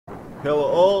Hello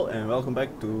all and welcome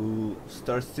back to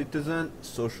Star Citizen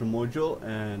social module,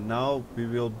 and now we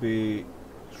will be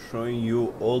showing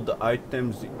you all the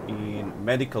items in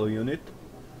medical unit.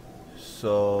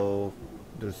 So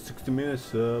there's 60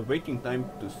 minutes waiting time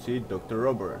to see Dr.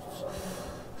 Roberts.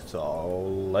 So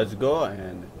let's go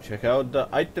and check out the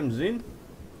items in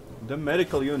the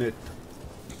medical unit.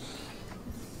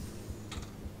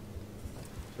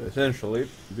 So essentially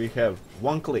we have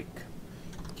one click,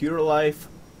 cure life.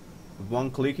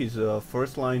 One click is a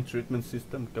first-line treatment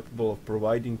system capable of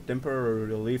providing temporary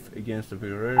relief against a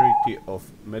variety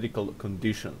of medical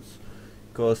conditions.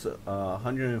 Costs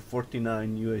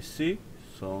 149 USC,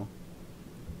 so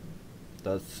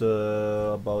that's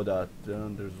about that.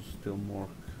 There's still more.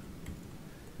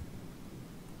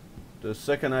 The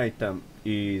second item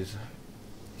is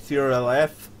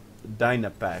CRLF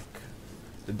Dynapack.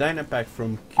 The Dynapack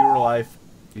from Cure Life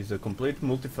is a complete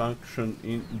multifunction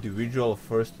individual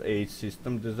first aid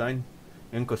system designed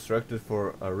and constructed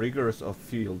for a rigorous of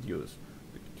field use.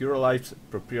 The Cure Life's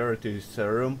proprietary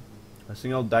serum, a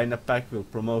single Dynapack, will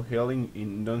promote healing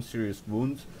in non-serious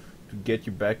wounds to get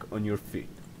you back on your feet.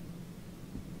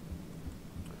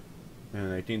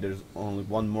 And I think there's only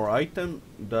one more item,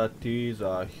 that is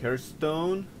a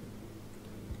Hairstone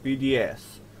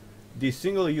PDS. The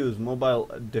single-use mobile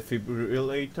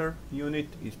defibrillator unit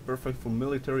is perfect for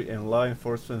military and law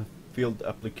enforcement field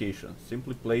applications.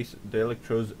 Simply place the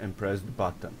electrodes and press the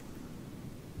button.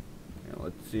 And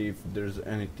let's see if there's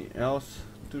anything else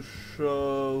to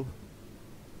show.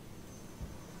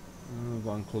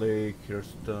 One click,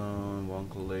 Hairstone, one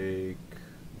click,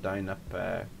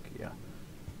 Dynapack, yeah.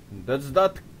 And that's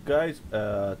that, guys.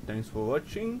 Thanks for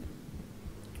watching.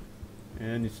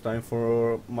 And it's time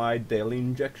for my daily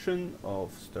injection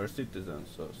of Star Citizen,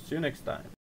 so see you next time.